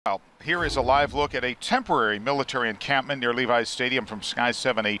Well, here is a live look at a temporary military encampment near Levi's Stadium from Sky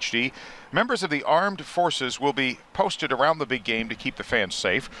 7 HD. Members of the armed forces will be posted around the big game to keep the fans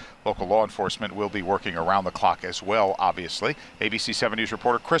safe. Local law enforcement will be working around the clock as well, obviously. ABC 7 News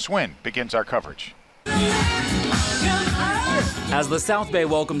reporter Chris Wynn begins our coverage. As the South Bay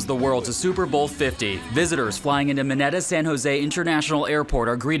welcomes the world to Super Bowl 50, visitors flying into Mineta San Jose International Airport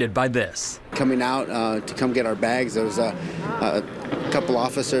are greeted by this. Coming out to come get our bags, there was a couple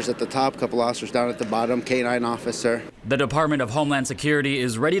officers at the top, couple officers down at the bottom, K-9 officer. The Department of Homeland Security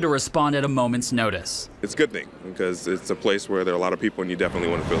is ready to respond at a moment's notice. It's a good thing because it's a place where there are a lot of people and you definitely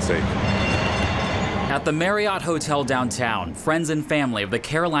want to feel safe. At the Marriott Hotel downtown, friends and family of the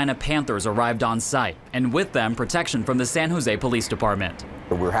Carolina Panthers arrived on site, and with them, protection from the San Jose Police Department.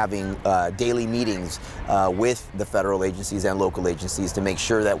 We're having daily meetings with the federal agencies and local agencies to make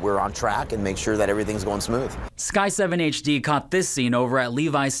sure that we're on track and make sure that everything's going smooth. Sky 7 HD caught this scene over at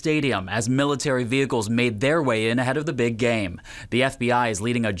Levi's Stadium as military vehicles made their way in ahead of the big game. The FBI is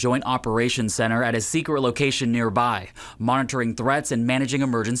leading a joint operations center at a secret location nearby, monitoring threats and managing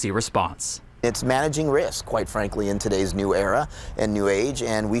emergency response. It's managing risk, quite frankly, in today's new era and new age,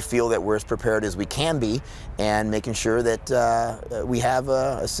 and we feel that we're as prepared as we can be and making sure that we have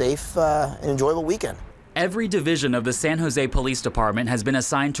a safe and enjoyable weekend. Every division of the San Jose Police Department has been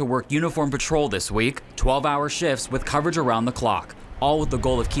assigned to work uniform patrol this week, 12-hour shifts with coverage around the clock, all with the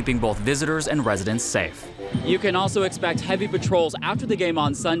goal of keeping both visitors and residents safe. You can also expect heavy patrols after the game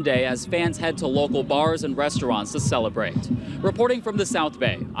on Sunday as fans head to local bars and restaurants to celebrate. Reporting from the South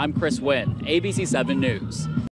Bay, I'm Chris Wynn, ABC 7 News.